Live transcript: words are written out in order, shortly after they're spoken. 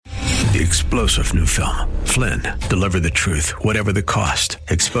The explosive new film, Flynn, deliver the truth, whatever the cost,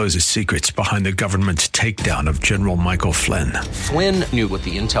 exposes secrets behind the government's takedown of General Michael Flynn. Flynn knew what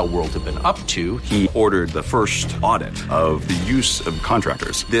the intel world had been up to. He ordered the first audit of the use of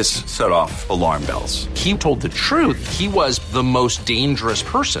contractors. This set off alarm bells. He told the truth. He was the most dangerous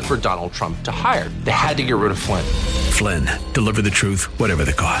person for Donald Trump to hire. They had to get rid of Flynn. Flynn, deliver the truth, whatever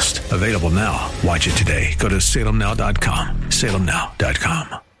the cost. Available now. Watch it today. Go to salemnow.com.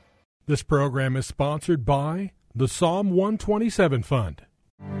 salemnow.com. This program is sponsored by the Psalm 127 Fund.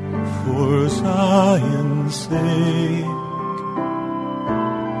 For Zion's sake,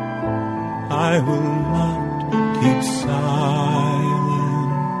 I will not keep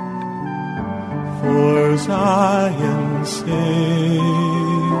silent. For Zion's sake,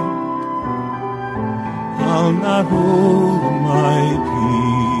 I'll not hold my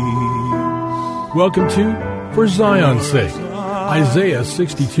peace. Welcome to For Zion's Sake. Isaiah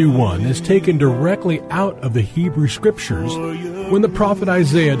 62:1 is taken directly out of the Hebrew Scriptures when the prophet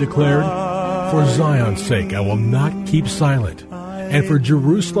Isaiah declared, "For Zion's sake I will not keep silent, and for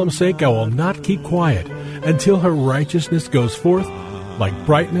Jerusalem's sake I will not keep quiet, until her righteousness goes forth like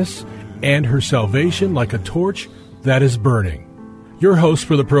brightness, and her salvation like a torch that is burning." Your hosts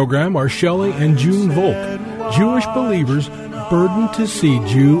for the program are Shelley and June Volk, Jewish believers burdened to see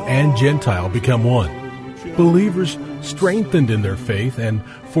Jew and Gentile become one. Believers strengthened in their faith, and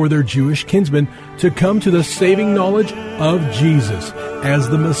for their Jewish kinsmen to come to the saving knowledge of Jesus as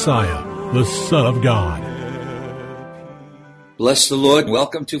the Messiah, the Son of God. Bless the Lord.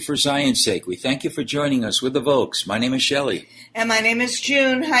 Welcome to For Zion's Sake. We thank you for joining us with the Volks. My name is Shelley. And my name is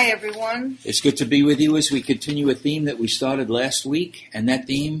June. Hi, everyone. It's good to be with you as we continue a theme that we started last week, and that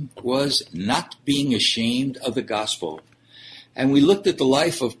theme was not being ashamed of the gospel. And we looked at the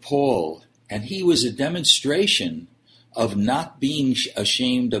life of Paul, and he was a demonstration of not being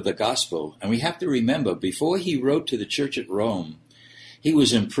ashamed of the gospel. And we have to remember, before he wrote to the church at Rome, he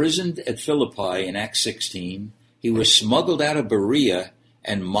was imprisoned at Philippi in Acts 16. He was smuggled out of Berea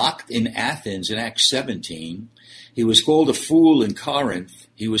and mocked in Athens in Acts 17. He was called a fool in Corinth.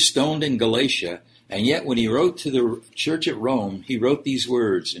 He was stoned in Galatia. And yet when he wrote to the church at Rome, he wrote these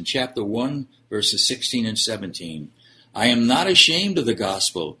words in chapter 1, verses 16 and 17. "I am not ashamed of the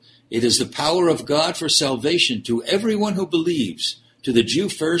gospel. It is the power of God for salvation to everyone who believes, to the Jew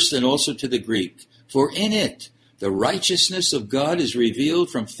first and also to the Greek. For in it the righteousness of God is revealed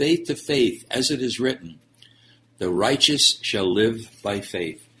from faith to faith, as it is written, the righteous shall live by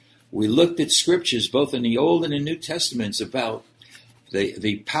faith." We looked at scriptures both in the Old and the New Testaments about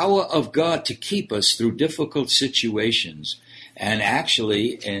the power of God to keep us through difficult situations. And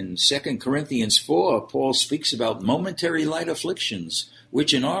actually in 2 Corinthians 4, Paul speaks about momentary light afflictions,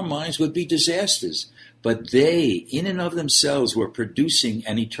 which in our minds would be disasters. But they, in and of themselves, were producing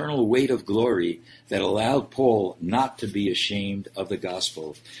an eternal weight of glory that allowed Paul not to be ashamed of the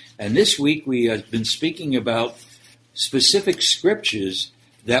gospel. And this week we have been speaking about specific scriptures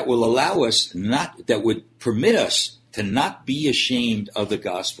that will allow us that would permit us to not be ashamed of the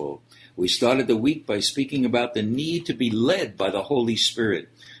gospel. We started the week by speaking about the need to be led by the Holy Spirit.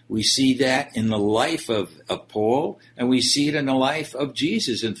 We see that in the life of Paul, and we see it in the life of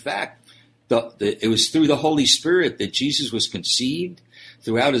Jesus. In fact, it was through the Holy Spirit that Jesus was conceived.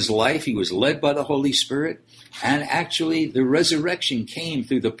 Throughout his life, he was led by the Holy Spirit. And actually, the resurrection came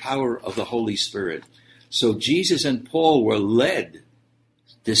through the power of the Holy Spirit. So Jesus and Paul were led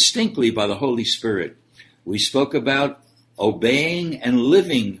distinctly by the Holy Spirit. We spoke about obeying and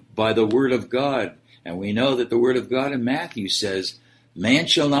living by the Word of God. And we know that the Word of God in Matthew says, "Man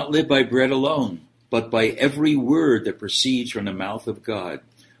shall not live by bread alone, but by every word that proceeds from the mouth of God."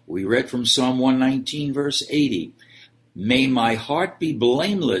 We read from Psalm 119, verse 80, "May my heart be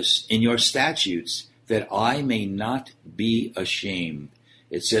blameless in your statutes, that I may not be ashamed."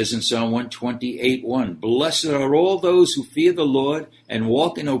 It says in Psalm 128, 1, "Blessed are all those who fear the Lord and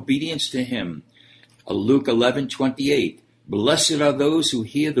walk in obedience to him." Luke 11:28, "Blessed are those who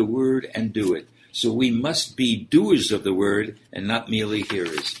hear the word and do it." So we must be doers of the word and not merely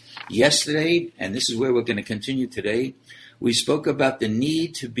hearers. Yesterday, and this is where we're going to continue today, we spoke about the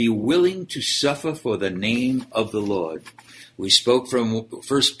need to be willing to suffer for the name of the Lord. We spoke from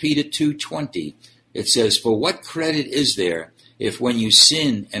 1 Peter 2:20. It says, "For what credit is there if when you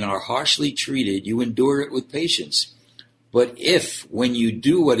sin and are harshly treated, you endure it with patience? But if when you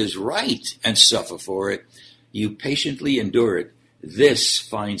do what is right and suffer for it, you patiently endure it, this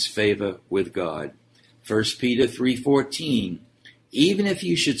finds favor with God." 1 Peter 3:14, "Even if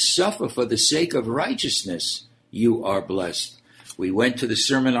you should suffer for the sake of righteousness, you are blessed." We went to the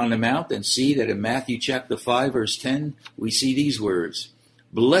Sermon on the Mount and see that in Matthew chapter 5, verse 10, we see these words,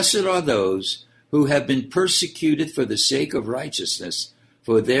 Blessed are those who have been persecuted for the sake of righteousness,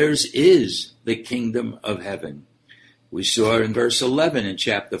 for theirs is the kingdom of heaven. We saw in verse 11 in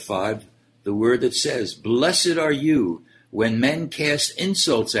chapter 5 the word that says, Blessed are you when men cast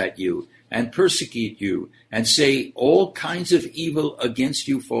insults at you and persecute you and say all kinds of evil against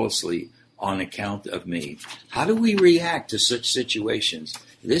you falsely on account of me. How do we react to such situations?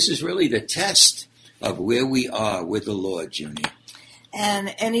 This is really the test of where we are with the Lord, Junie.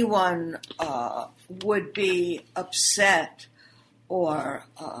 And anyone would be upset or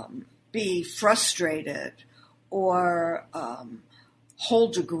be frustrated or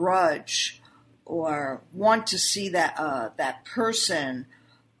hold a grudge or want to see that person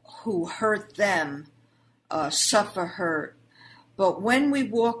who hurt them suffer hurt. But when we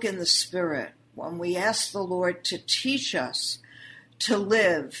walk in the Spirit, when we ask the Lord to teach us to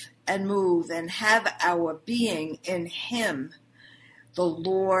live and move and have our being in Him, the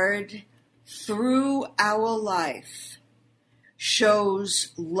Lord, through our life,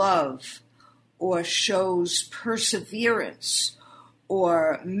 shows love or shows perseverance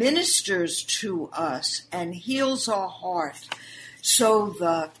or ministers to us and heals our heart. So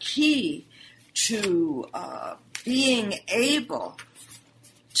the key to being able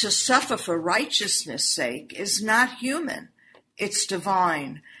to suffer for righteousness' sake is not human, it's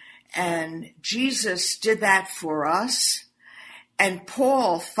divine. And Jesus did that for us. And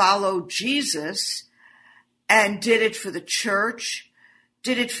Paul followed Jesus and did it for the church,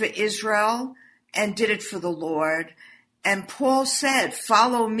 did it for Israel, and did it for the Lord. And Paul said,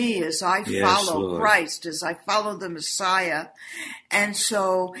 follow me as I follow Christ, as I follow the Messiah. And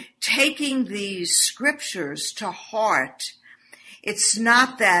so taking these scriptures to heart, it's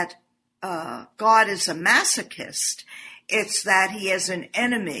not that God is a masochist. It's that he has an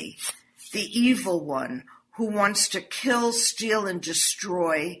enemy, the evil one, who wants to kill, steal, and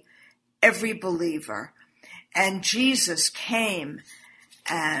destroy every believer. And Jesus came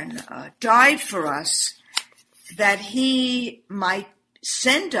and died for us that he might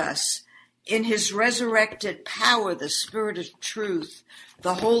send us in his resurrected power, the Spirit of truth,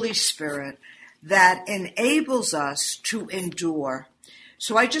 the Holy Spirit, that enables us to endure.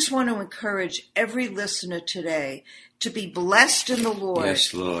 So I just want to encourage every listener today to be blessed in the Lord,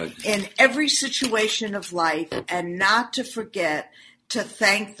 yes, Lord, in every situation of life, and not to forget to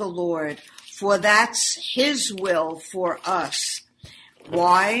thank the Lord, for that's his will for us.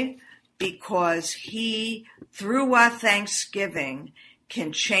 Why? Because he, through our thanksgiving,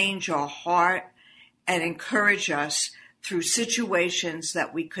 can change our heart and encourage us through situations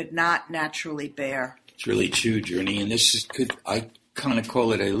that we could not naturally bear. It's really true, Junie, and this is I kind of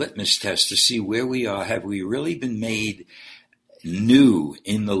call it a litmus test to see where we are. Have we really been made new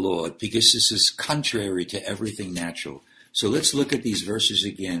in the Lord? Because this is contrary to everything natural. So let's look at these verses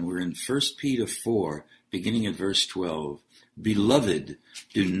again. We're in 1 Peter 4, beginning at verse 12. Beloved,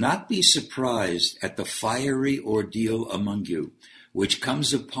 do not be surprised at the fiery ordeal among you, which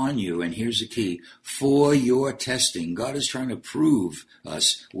comes upon you, and here's the key, for your testing. God is trying to prove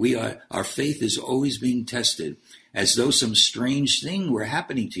us. Our faith is always being tested, as though some strange thing were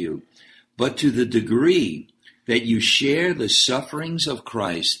happening to you. But to the degree that you share the sufferings of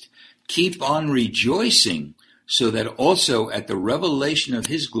Christ, keep on rejoicing, so that also at the revelation of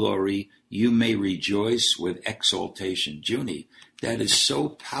his glory you may rejoice with exaltation. Junie, that is so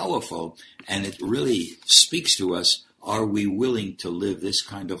powerful, and it really speaks to us. Are we willing to live this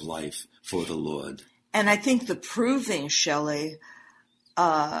kind of life for the Lord? And I think the proving, Shelley,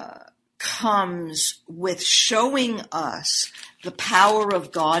 comes with showing us the power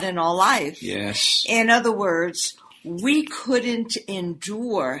of God in our life. Yes. In other words, we couldn't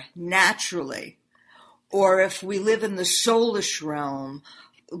endure naturally, or if we live in the soulish realm,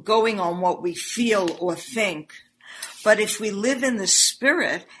 going on what we feel or think. But if we live in the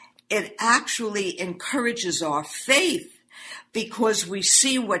Spirit, it actually encourages our faith, because we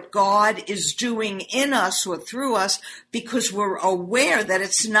see what God is doing in us or through us, because we're aware that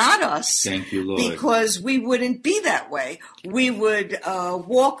it's not us. Thank you, Lord. Because we wouldn't be that way. We would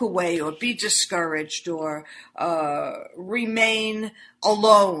walk away or be discouraged or remain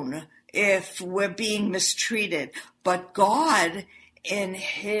alone if we're being mistreated. But God, in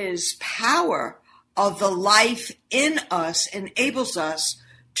his power of the life in us, enables us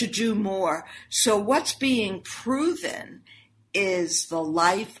to do more. So what's being proven is the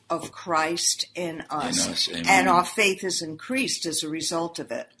life of Christ in us. And our faith is increased as a result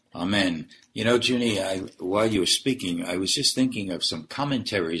of it. Amen. You know, Junie, while you were speaking, I was just thinking of some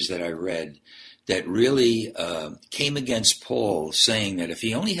commentaries that I read that really came against Paul, saying that if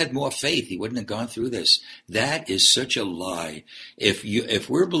he only had more faith, he wouldn't have gone through this. That is such a lie. If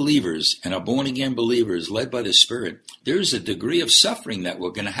we're believers and are born-again believers led by the Spirit, there's a degree of suffering that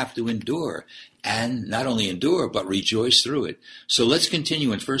we're going to have to endure, and not only endure, but rejoice through it. So let's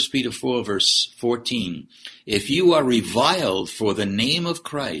continue in 1 Peter 4, verse 14. If you are reviled for the name of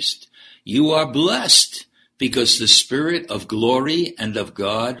Christ, you are blessed, because the Spirit of glory and of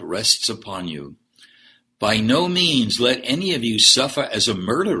God rests upon you. By no means let any of you suffer as a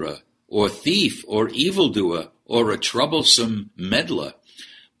murderer, or thief, or evildoer, or a troublesome meddler.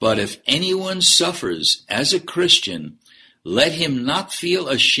 But if anyone suffers as a Christian, let him not feel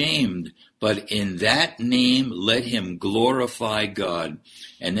ashamed, but in that name let him glorify God.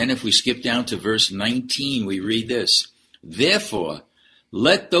 And then if we skip down to verse 19, we read this. Therefore,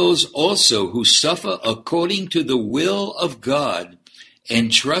 let those also who suffer according to the will of God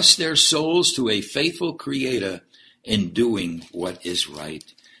entrust their souls to a faithful Creator in doing what is right.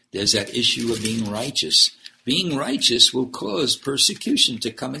 There's that issue of being righteous. Being righteous will cause persecution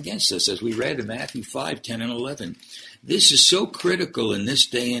to come against us, as we read in Matthew 5, 10, and 11. This is so critical in this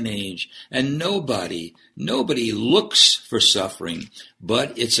day and age, and nobody looks for suffering,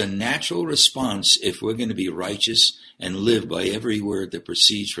 but it's a natural response if we're going to be righteous and live by every word that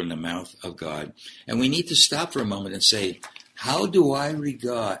proceeds from the mouth of God. And we need to stop for a moment and say, how do I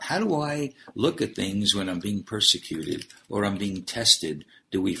look at things when I'm being persecuted or I'm being tested?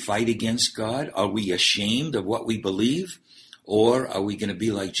 Do we fight against God? Are we ashamed of what we believe? Or are we going to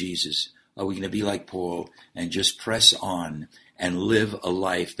be like Jesus? Are we going to be like Paul and just press on and live a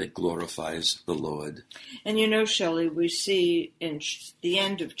life that glorifies the Lord? And you know, Shelley, we see in the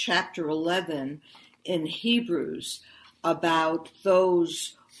end of chapter 11 in Hebrews about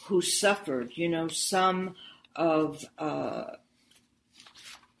those who suffered. You know, some of the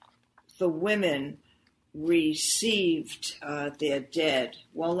women received their dead.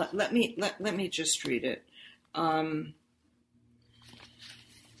 Well, let me just read it.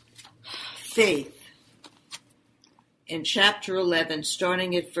 Faith, in chapter 11,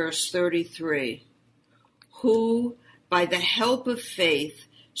 starting at verse 33, who, by the help of faith,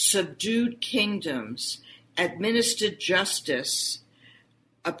 subdued kingdoms, administered justice,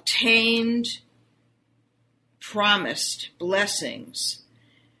 obtained promised blessings,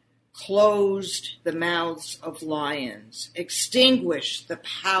 closed the mouths of lions, extinguished the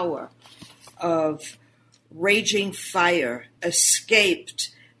power of raging fire, escaped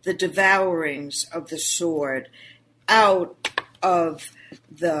the devourings of the sword, out of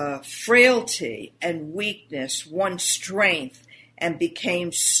the frailty and weakness won strength and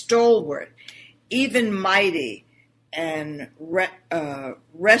became stalwart, even mighty and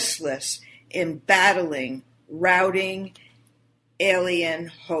restless in battling, routing alien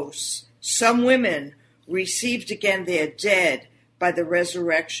hosts. Some women received again their dead by the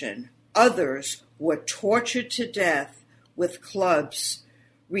resurrection. Others were tortured to death with clubs,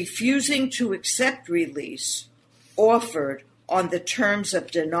 refusing to accept release, offered on the terms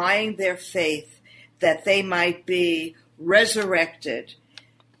of denying their faith that they might be resurrected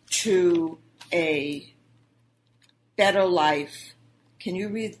to a better life. Can you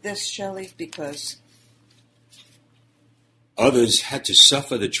read this, Shelley? Because others had to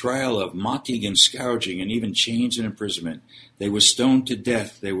suffer the trial of mocking and scourging and even chains and imprisonment. They were stoned to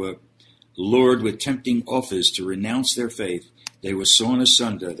death. They were lured with tempting offers to renounce their faith. They were sawn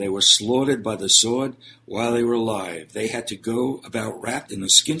asunder. They were slaughtered by the sword while they were alive. They had to go about wrapped in the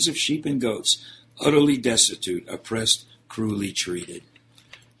skins of sheep and goats, utterly destitute, oppressed, cruelly treated.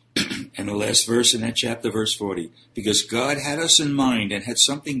 And the last verse in that chapter, verse 40, because God had us in mind and had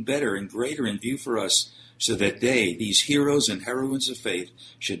something better and greater in view for us, so that they, these heroes and heroines of faith,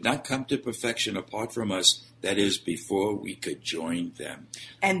 should not come to perfection apart from us, that is, before we could join them.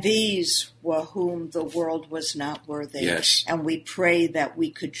 And these were whom the world was not worthy. Yes. And we pray that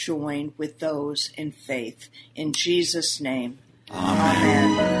we could join with those in faith. In Jesus' name.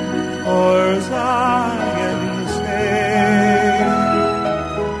 Amen. For Zion's sake.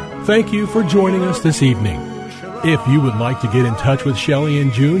 Thank you for joining us this evening. If you would like to get in touch with Shelley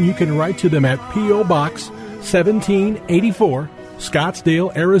and June, you can write to them at P.O. Box 1784,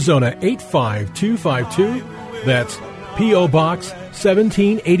 Scottsdale, Arizona 85252. That's P.O. Box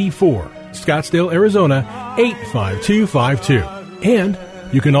 1784, Scottsdale, Arizona 85252. And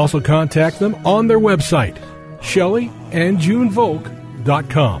you can also contact them on their website,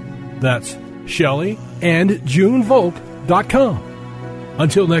 ShelleyandJuneVolk.com. That's ShelleyandJuneVolk.com.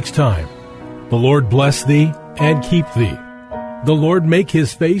 Until next time, the Lord bless thee and keep thee. The Lord make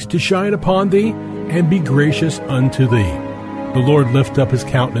his face to shine upon thee and be gracious unto thee. The Lord lift up his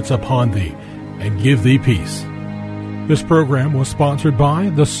countenance upon thee and give thee peace. This program was sponsored by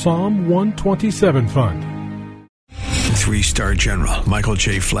the Psalm 127 Fund. 3-star General Michael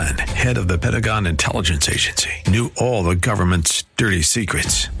J. Flynn, head of the Pentagon Intelligence Agency, knew all the government's dirty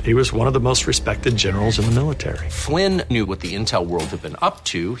secrets. He was one of the most respected generals in the military. Flynn knew what the intel world had been up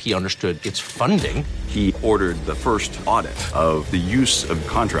to. He understood its funding. He ordered the first audit of the use of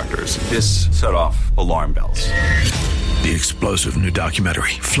contractors. This set off alarm bells. The explosive new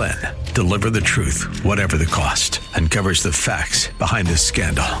documentary, Flynn, Deliver the Truth, Whatever the Cost, uncovers the facts behind this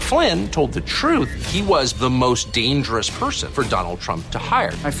scandal. Flynn told the truth. He was the most dangerous person for Donald Trump to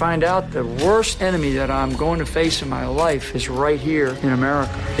hire. I find out the worst enemy that I'm going to face in my life is right here in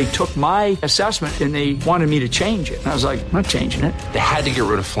America. They took my assessment and they wanted me to change it. And I was like, I'm not changing it. They had to get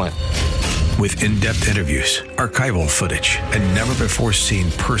rid of Flynn. With in-depth interviews, archival footage, and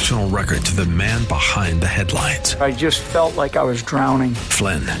never-before-seen personal records of the man behind the headlines. I just felt like I was drowning.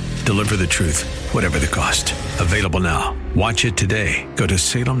 Flynn, Deliver the Truth, Whatever the Cost. Available now. Watch it today. Go to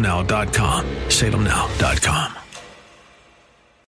salemnow.com. salemnow.com.